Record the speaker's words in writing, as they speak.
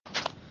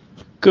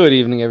Good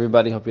evening,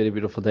 everybody. Hope you had a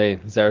beautiful day.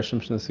 Zera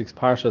shimshon, this week's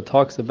parsha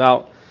talks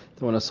about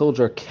that when a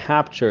soldier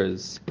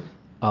captures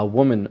a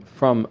woman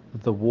from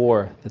the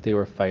war that they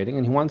were fighting,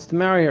 and he wants to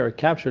marry her. He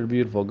captured a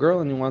beautiful girl,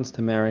 and he wants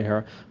to marry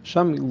her.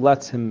 Hashem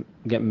lets him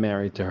get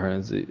married to her.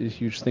 And it's a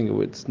huge thing.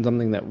 It's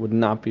something that would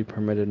not be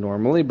permitted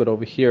normally, but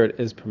over here it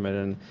is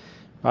permitted. And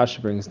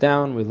Rashi brings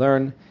down, we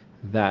learn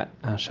that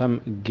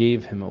Hashem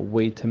gave him a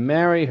way to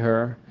marry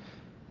her,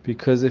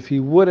 because if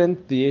he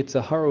wouldn't, the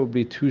Yehudis Sarah would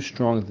be too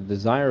strong, the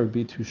desire would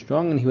be too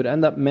strong, and he would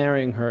end up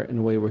marrying her in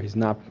a way where he's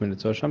not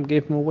permitted. So Hashem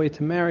gave him a way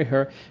to marry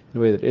her in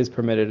a way that is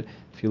permitted.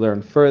 If you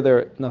learn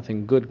further,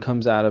 nothing good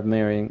comes out of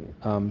marrying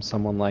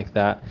someone like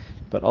that.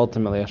 But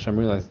ultimately, Hashem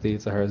realized the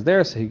Yehudis Sarah is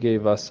there, so he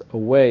gave us a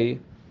way,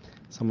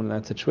 someone in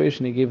that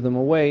situation, he gave them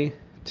a way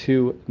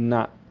to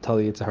not tell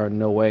the Yehudis Sarah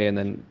no way and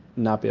then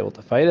not be able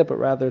to fight it, but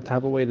rather to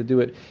have a way to do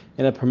it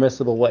in a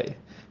permissible way.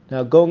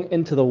 Now, going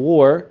into the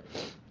war,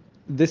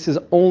 this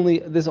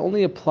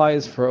only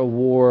applies for a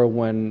war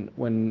when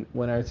Eretz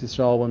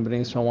Yisrael, when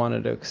Bnei Yisrael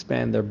wanted to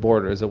expand their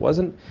borders. It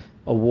wasn't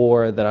a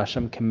war that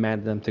Hashem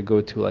commanded them to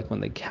go to, like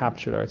when they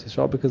captured Eretz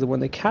Yisrael, because when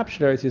they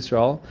captured Eretz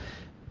Yisrael,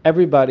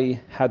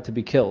 everybody had to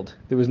be killed.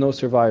 There was no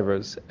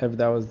survivors.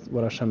 That was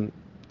what Hashem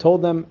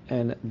told them,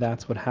 and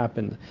that's what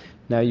happened.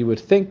 Now you would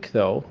think,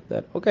 though,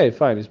 that okay,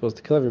 fine, he's supposed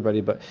to kill everybody,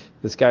 but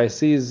this guy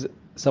sees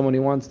someone he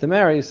wants to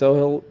marry, so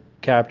he'll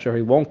capture her,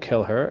 he won't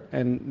kill her,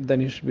 and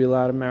then he should be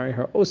allowed to marry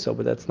her also.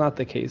 But that's not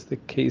the case. The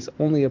case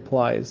only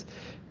applies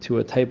to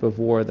a type of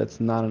war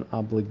that's not an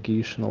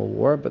obligational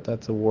war, but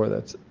that's a war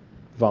that's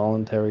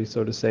voluntary,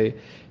 so to say,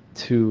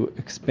 to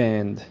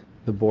expand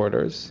the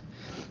borders.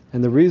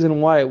 And the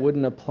reason why it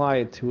wouldn't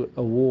apply to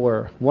a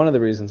war, one of the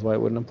reasons why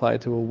it wouldn't apply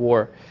to a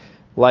war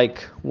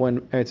like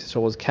when Eretz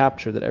Yisrael was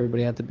captured, that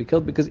everybody had to be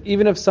killed, because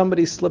even if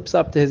somebody slips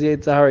up to his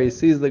Yehudis Sarah, he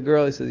sees the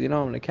girl, he says, I'm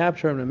going to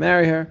capture her, I'm going to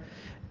marry her,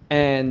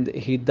 and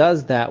he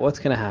does that, what's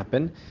going to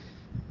happen?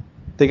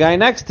 The guy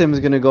next to him is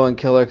going to go and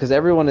kill her, because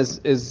everyone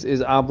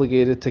is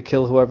obligated to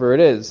kill whoever it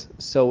is.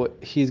 So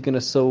he's going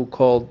to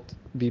so-called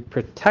be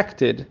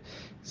protected,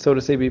 so to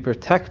say, be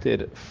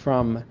protected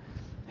from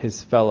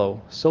his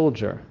fellow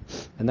soldier.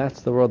 And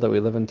that's the world that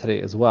we live in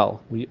today as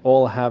well. We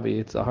all have a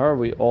Yehudis Sarah,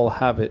 we all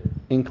have an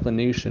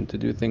inclination to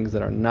do things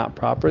that are not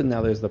proper.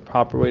 Now there's the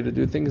proper way to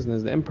do things, and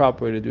there's the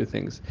improper way to do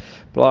things.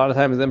 But a lot of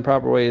times the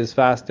improper way is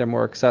faster,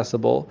 more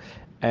accessible,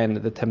 and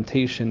the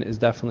temptation is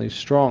definitely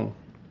strong.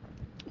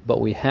 But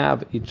we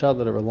have each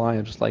other to rely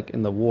on, just like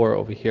in the war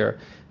over here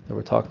that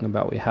we're talking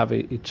about. We have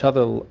each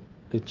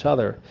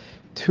other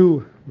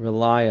to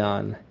rely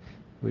on.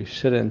 We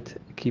shouldn't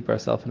keep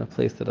ourselves in a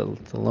place that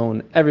it's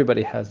alone.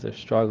 Everybody has their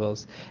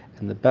struggles,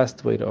 and the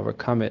best way to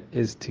overcome it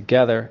is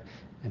together,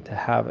 and to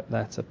have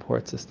that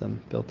support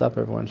system built up.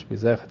 Everyone should be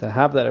zera. To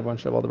have that, everyone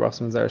should have all the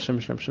brachos and zera,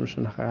 shimshon,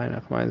 shimshon,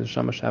 everyone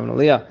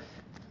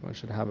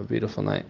should have a beautiful night.